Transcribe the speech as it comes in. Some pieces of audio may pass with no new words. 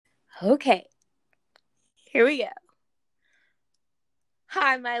Okay, here we go.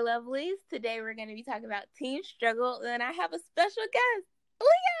 Hi, my lovelies. Today we're going to be talking about teen struggle, and I have a special guest,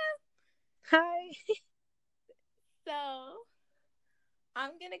 Leah. Hi. So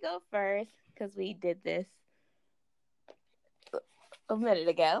I'm going to go first because we did this a minute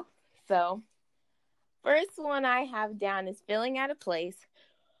ago. So, first one I have down is feeling out of place.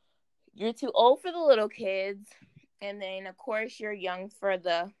 You're too old for the little kids, and then, of course, you're young for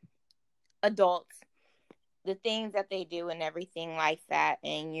the adults. The things that they do and everything like that,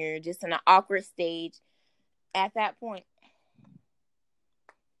 and you're just in an awkward stage at that point.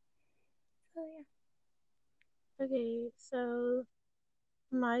 So yeah. Okay, so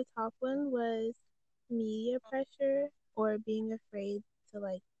my top one was media pressure or being afraid to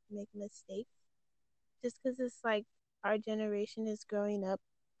make mistakes. Just because it's like our generation is growing up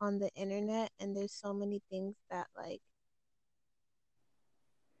on the internet and there's so many things that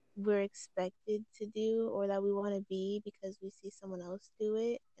we're expected to do or that we want to be because we see someone else do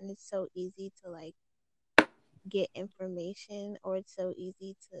it, and it's so easy to get information, or it's so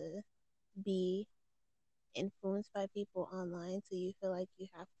easy to be influenced by people online, so you feel like you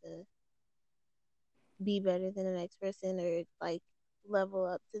have to be better than the next person or level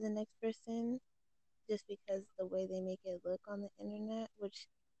up to the next person just because the way they make it look on the internet, which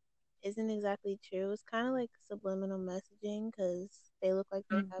isn't exactly true. It's kind of like subliminal messaging because they look like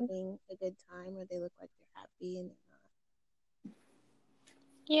they're Mm-hmm. having a good time or they look like they're happy and they're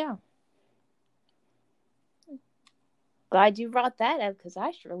Yeah. Glad you brought that up because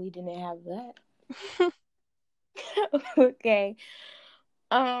I surely didn't have that. not. Okay.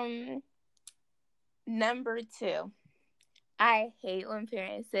 Um, Number two. I hate when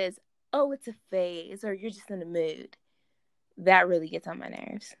parents says, "Oh, it's a phase," or "You're just in a mood." That really gets on my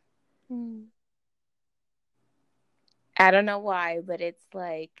nerves. Mm, I don't know why, but it's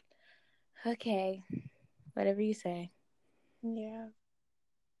like, okay, whatever you say. yeah.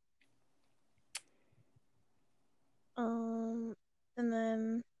 Um, and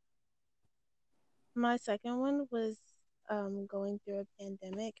then my second one was going through a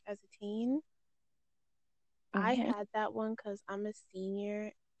pandemic as a teen. I Mm-hmm. had that one because I'm a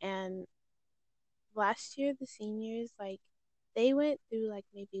senior, and last year the seniors they went through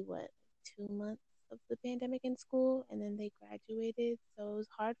maybe what 2 months of the pandemic in school, and then they graduated, so it was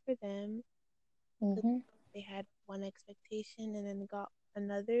hard for them because Mm-hmm. they had one expectation and then got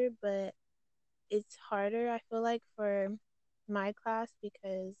another. But it's harder, I feel like, for my class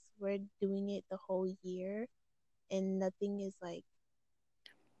because we're doing it the whole year and nothing is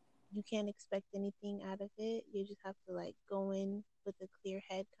you can't expect anything out of it. You just have to go in with a clear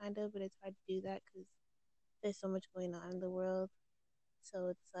head, kind of, but it's hard to do that because there's so much going on in the world. So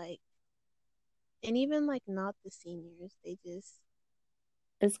it's and even not the seniors, they just,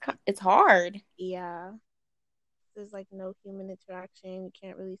 It's hard. yeah, there's no human interaction. You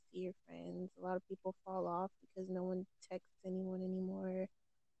can't really see your friends. A lot of people fall off because no one texts anyone anymore.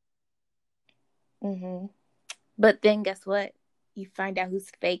 Mm-hmm. But then guess what? You find out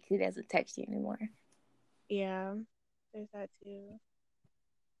who's fake, who doesn't text you anymore. Yeah, there's that too.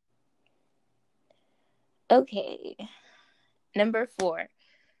 Okay. Number four,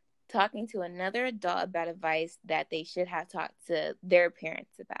 talking to another adult about advice that they should have talked to their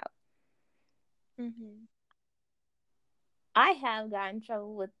parents about. Hmm. I have gotten in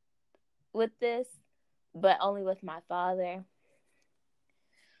trouble with this, but only with my father.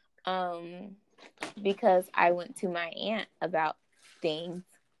 Um, because I went to my aunt about things,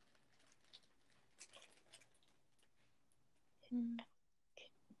 Mm.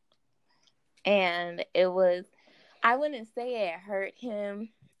 and it was, I wouldn't say it hurt him.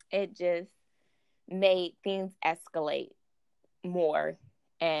 It just made things escalate more,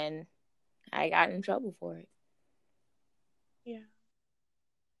 and I got in trouble for it. Yeah.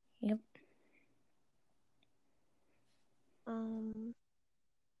 Yep. Um,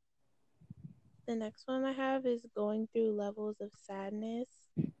 the next one I have is going through levels of sadness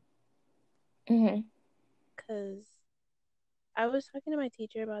Mm-hmm. because I was talking to my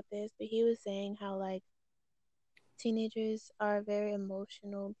teacher about this, but he was saying how teenagers are very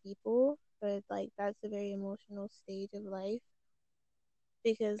emotional people, but that's a very emotional stage of life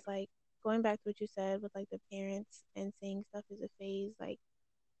because going back to what you said with the parents and saying stuff is a phase,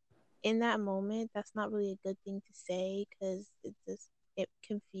 in that moment that's not really a good thing to say because it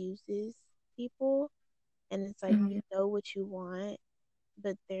confuses people, and it's Mm-hmm. you know what you want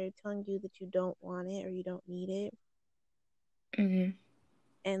but they're telling you that you don't want it or you don't need it. Mm-hmm.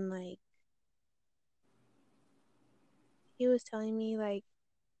 And he was telling me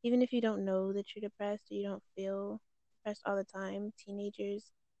even if you don't know that you're depressed or you don't feel depressed all the time,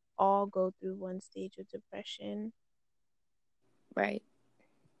 teenagers all go through one stage of depression. Right.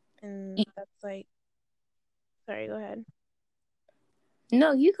 And that's like, sorry, go ahead.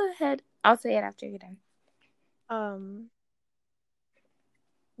 No, you go ahead. I'll say it after you're done. Um,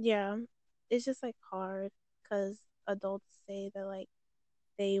 yeah, it's just like hard because adults say that like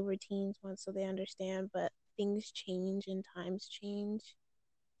they were teens once, so they understand, but things change and times change.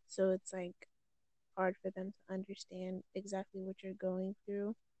 So it's like hard for them to understand exactly what you're going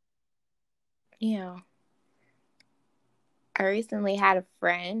through. Yeah. I recently had a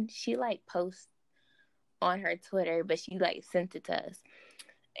friend. She like posts on her Twitter, but she like sent it to us.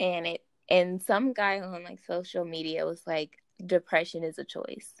 And some guy on like social media was like, depression is a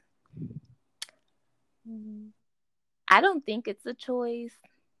choice. Mm-hmm. I don't think it's a choice.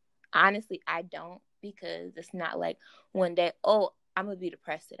 Honestly, I don't, because it's not like one day, oh, I'm gonna be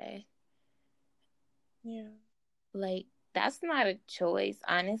depressed today. Yeah. Like, that's not a choice.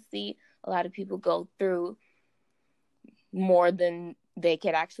 Honestly, a lot of people go through more than they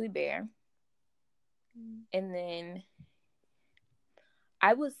could actually bear. Mm-hmm. And then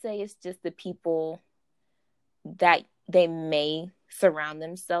I would say it's just the people that they may surround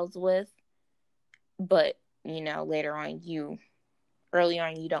themselves with, but later on, early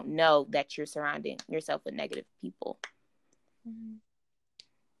on, you don't know that you're surrounding yourself with negative people. Mm-hmm.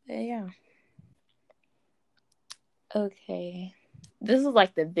 But yeah. Okay. This is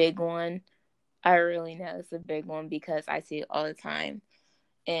like the big one. I really know it's a big one because I see it all the time.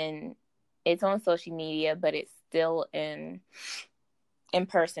 And it's on social media, but it's still in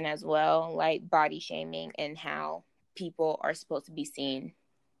person as well, like body shaming and how people are supposed to be seen.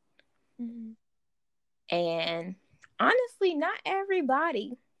 Mm-hmm. And honestly, not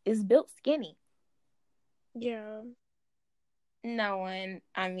everybody is built skinny. Yeah. No one,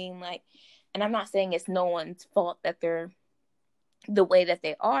 I mean, like, and I'm not saying it's no one's fault that they're the way that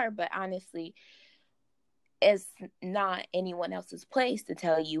they are, but honestly, it's not anyone else's place to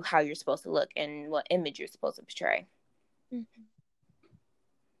tell you how you're supposed to look and what image you're supposed to portray. Mm-hmm.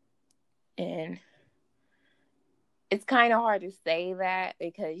 And it's kind of hard to say that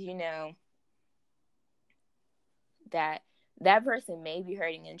because that that person may be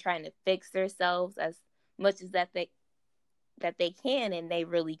hurting and trying to fix themselves as much as that they can, and they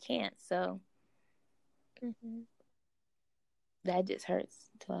really can't. So Mm-hmm. that just hurts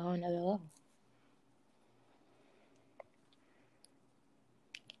to a whole nother level.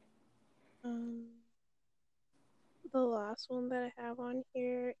 Um, the last one that I have on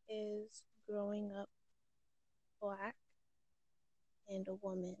here is growing up black and a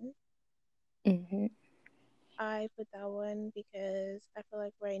woman. Mm-hmm. I put that one because I feel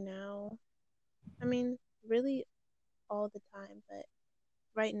like right now, I mean, really all the time, but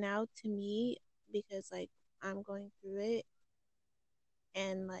right now to me, because like I'm going through it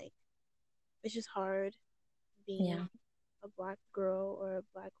and like it's just hard being Yeah. a black girl or a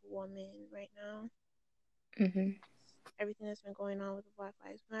black woman right now. Mm-hmm. Everything that's been going on with the Black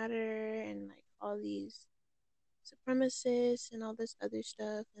Lives Matter and like all these supremacists and all this other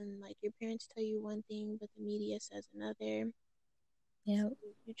stuff, and like your parents tell you one thing but the media says another. Yeah. So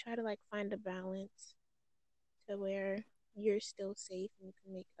you try to like find a balance to where you're still safe and you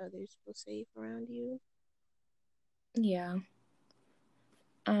can make others feel safe around you. Yeah.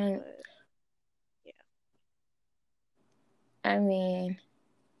 Um, But yeah. I mean,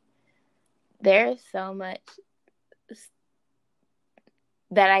 there's so much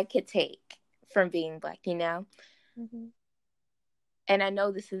that I could take from being black. Mm-hmm. And I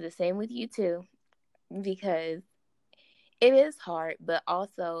know this is the same with you too, because it is hard, but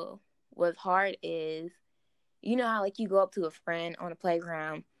also what's hard is, how like you go up to a friend on a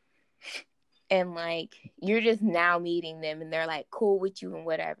playground and like you're just now meeting them and they're like cool with you and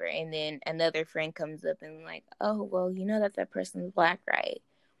whatever, and then another friend comes up and like, oh well, that person's black, right?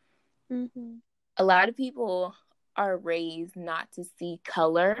 Mm-hmm. A lot of people are raised not to see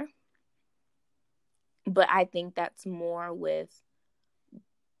color, but I think that's more with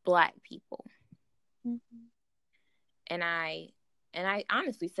black people. Mm-hmm. And I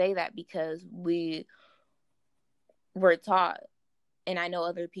honestly say that because we were taught, and I know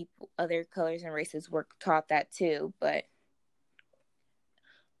other people, other colors and races were taught that too, but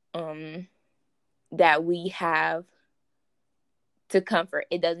that we have to comfort.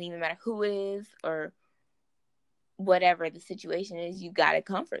 It doesn't even matter who it is or whatever the situation is, you got to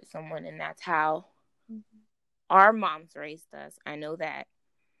comfort someone, and that's how Mm-hmm. our moms raised us. I know that,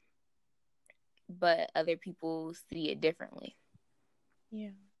 but other people see it differently. Yeah.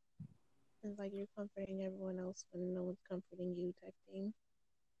 It's like you're comforting everyone else when no one's comforting you type thing.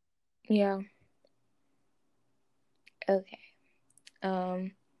 Yeah. Okay.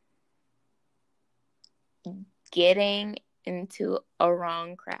 Um getting into a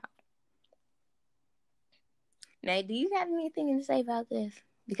wrong crowd. Now, do you have anything to say about this?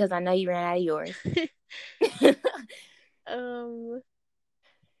 Because I know you ran out of yours. um,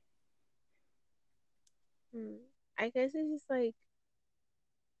 I guess it's just like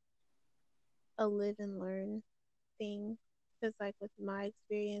a live and learn thing. Because like with my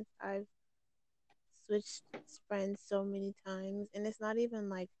experience, I've switched friends so many times, and it's not even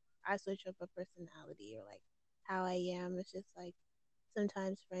like I switch up a personality or like how I am. It's just like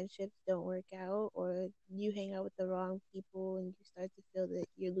sometimes friendships don't work out, or you hang out with the wrong people, and you start to feel that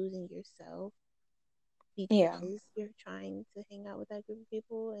you're losing yourself Yeah. because you're trying to hang out with that group of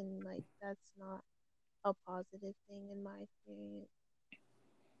people, and like that's not a positive thing in my experience.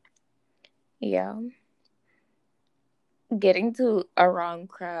 Yeah. Getting to a wrong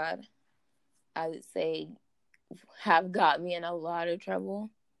crowd, I would say, have got me in a lot of trouble.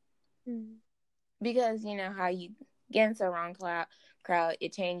 Mm. Because you know how you get into a wrong crowd,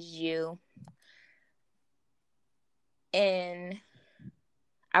 it changes you. And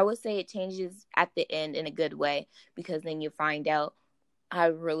I would say it changes at the end in a good way, because then you find out I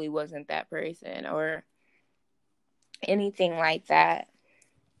really wasn't that person or anything like that.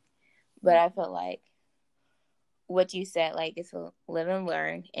 But I feel like what you said, like, it's a live and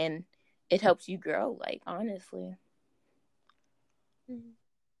learn, and it helps you grow, like, honestly. Mm.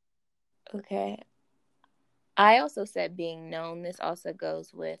 Okay. I also said being known. This also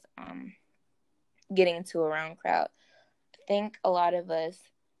goes with getting into a wrong crowd. I think a lot of us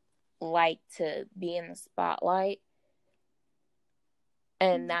like to be in the spotlight,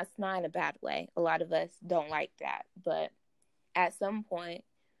 and Mm. that's not in a bad way. A lot of us don't like that, but at some point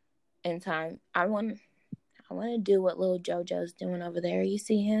in time, I want to do what little JoJo's doing over there. You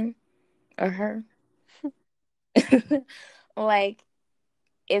see him or her? Like,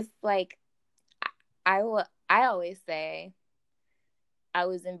 it's like I always say I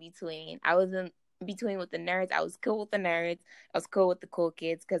was in between. I was in between with the nerds. I was cool with the nerds. I was cool with the cool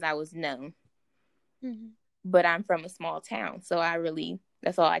kids because I was known. Mm. But I'm from a small town, so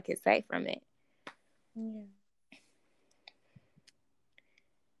that's all I could say from it. Yeah.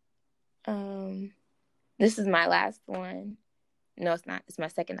 This is my last one. No, it's not. It's my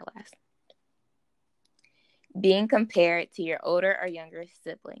second to last. Being compared to your older or younger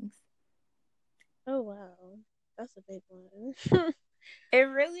siblings. Oh wow, that's a big one. It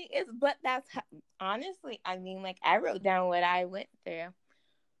really is, but honestly, I mean, like, I wrote down what I went through.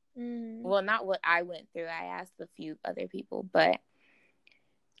 Mm. Well, not what I went through. I asked a few other people, but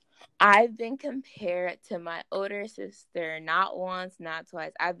I've been compared to my older sister, not once, not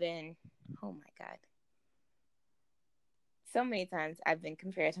twice. Oh my God. So many times I've been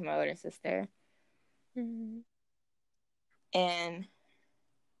compared to my older sister. Mm. And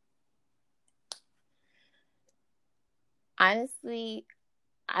honestly,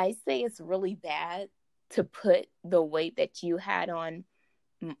 I say it's really bad to put the weight that you had on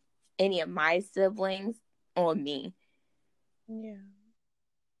any of my siblings on me, Yeah.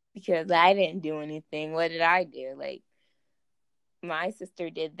 because I didn't do anything. What did I do? Like, my sister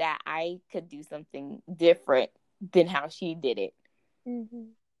did that. I could do something different than how she did it. Mm-hmm.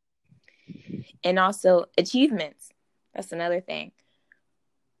 And also achievements. That's another thing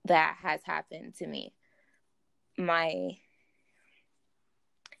that has happened to me. My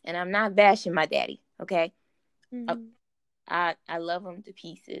and I'm not bashing my daddy, okay? Mm-hmm. I love him to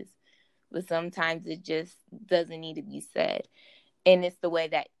pieces, but sometimes it just doesn't need to be said. And it's the way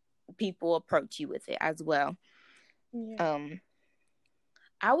that people approach you with it as well. Yeah. Um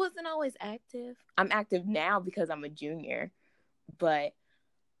I wasn't always active. I'm active now because I'm a junior, but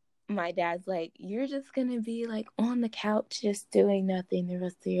my dad's like, "You're just going to be like on the couch just doing nothing the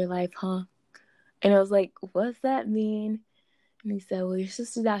rest of your life, huh?" And I was like, "What's that mean?" And he said, "Well, your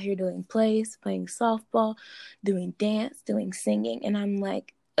sister's out here doing plays, playing softball, doing dance, doing singing." And I'm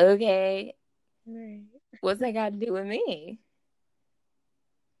like, "Okay, Right. what's that got to do with me?"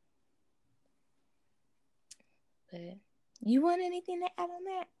 But you want anything to add on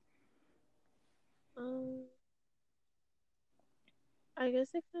that? Um, I guess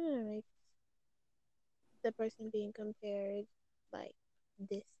it kind of makes the person being compared like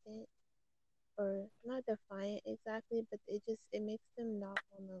distant or not defiant exactly, but it makes them not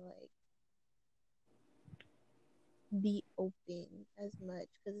want to like be open as much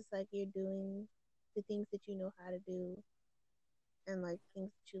because it's like you're doing the things that you know how to do and like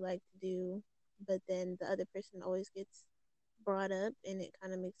things that you like to do, but then the other person always gets brought up and it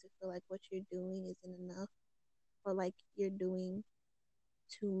kind of makes it feel like what you're doing isn't enough or like you're doing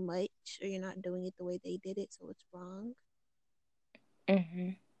too much or you're not doing it the way they did it, so it's wrong.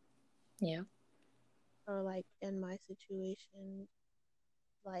 Mm-hmm. Yeah. or like in my situation,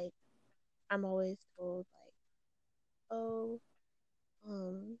 like I'm always told like, oh,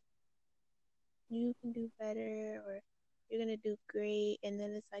 um, you can do better or you're gonna do great, and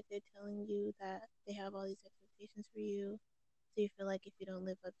then it's like they're telling you that they have all these expectations for you, so you feel like if you don't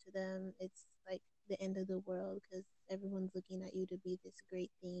live up to them, it's like the end of the world because everyone's looking at you to be this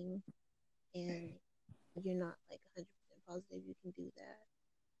great thing, and you're not like 100% positive you can do that.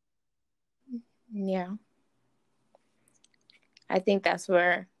 Yeah. I think that's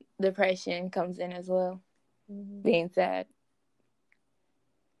where depression comes in as well. Mm-hmm. Being sad.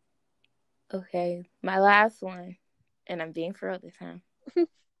 Okay, my last one, and I'm being for real this time.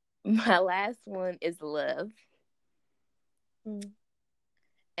 My last one is love. Mm.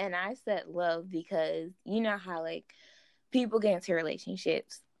 And I said love because you know how like people get into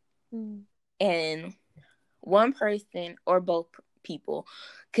relationships Mm. and one person or both people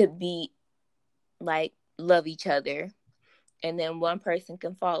could be like love each other, and then one person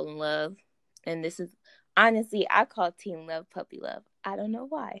can fall in love. And this is honestly, I call teen love puppy love. I don't know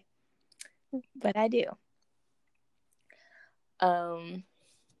why, but I do.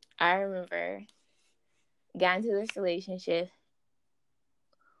 I remember got into this relationship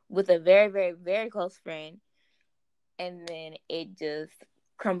with a very, very, very close friend, and then it just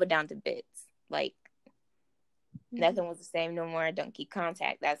crumbled down to bits. Like nothing was the same no more. Don't keep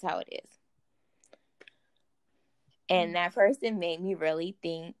contact. That's how it is. And that person made me really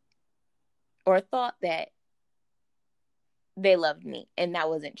think or thought that they loved me, and that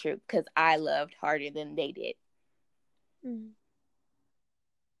wasn't true because I loved harder than they did. Mm.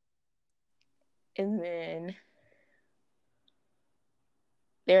 And then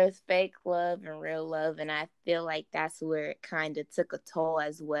there's fake love and real love, and I feel like that's where it kind of took a toll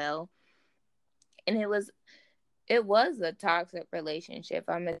as well. And it was a toxic relationship.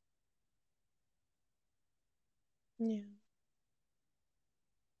 Yeah.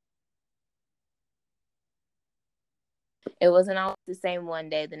 It wasn't always the same one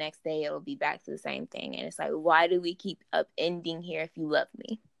day. The next day it'll be back to the same thing, and it's like, why do we keep upending here if you love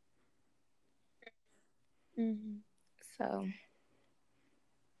me? Mm-hmm. So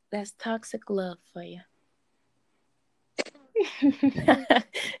that's toxic love for you. You got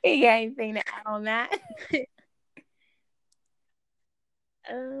anything to add on that?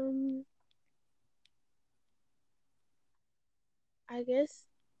 I guess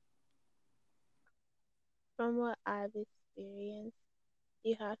from what I've experienced,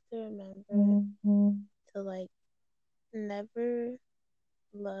 you have to remember to like never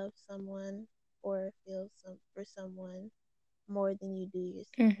love someone or feel some for someone more than you do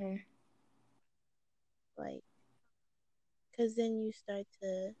yourself. Mm-hmm. Like, because then you start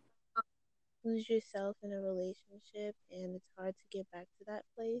to lose yourself in a relationship, and it's hard to get back to that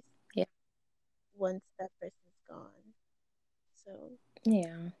place. Yeah. Once that person's gone. So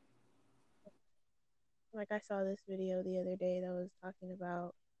Yeah. like I saw this video the other day that was talking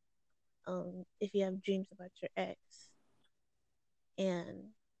about if you have dreams about your ex, and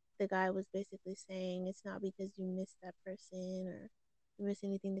the guy was basically saying it's not because you miss that person or you miss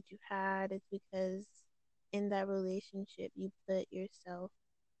anything that you had, it's because in that relationship you put yourself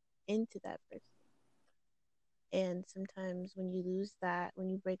into that person. And sometimes when you lose that, when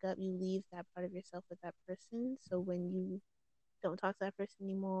you break up, you leave that part of yourself with that person. So when you don't talk to that person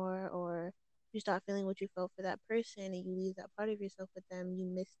anymore, or you stop feeling what you felt for that person and you leave that part of yourself with them, you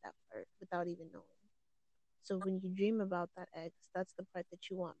miss that part without even knowing. So when you dream about that ex, that's the part that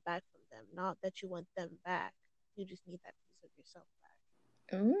you want back from them, not that you want them back. You just need that piece of yourself back.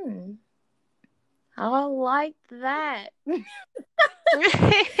 I like that. I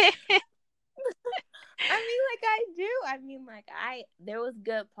mean, like I do. I mean, like there was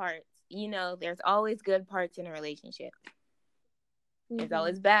good parts. You know, there's always good parts in a relationship. There's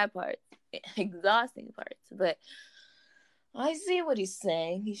always bad parts, exhausting parts. But I see what he's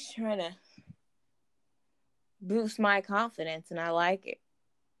saying. He's trying to boost my confidence, and I like it.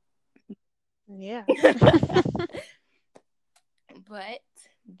 Yeah. But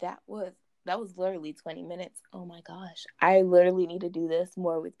that was literally 20 minutes. Oh my gosh. I literally need to do this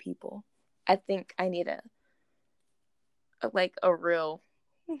more with people. I think I need a real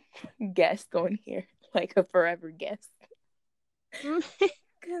guest on here, like a forever guest.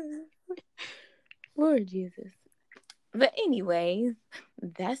 Lord Jesus. But anyways,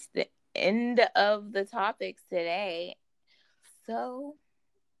 that's the end of the topics today. So,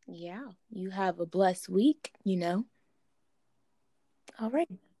 yeah, you have a blessed week, you know. All right.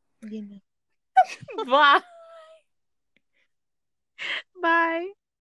 You know. Bye. Bye.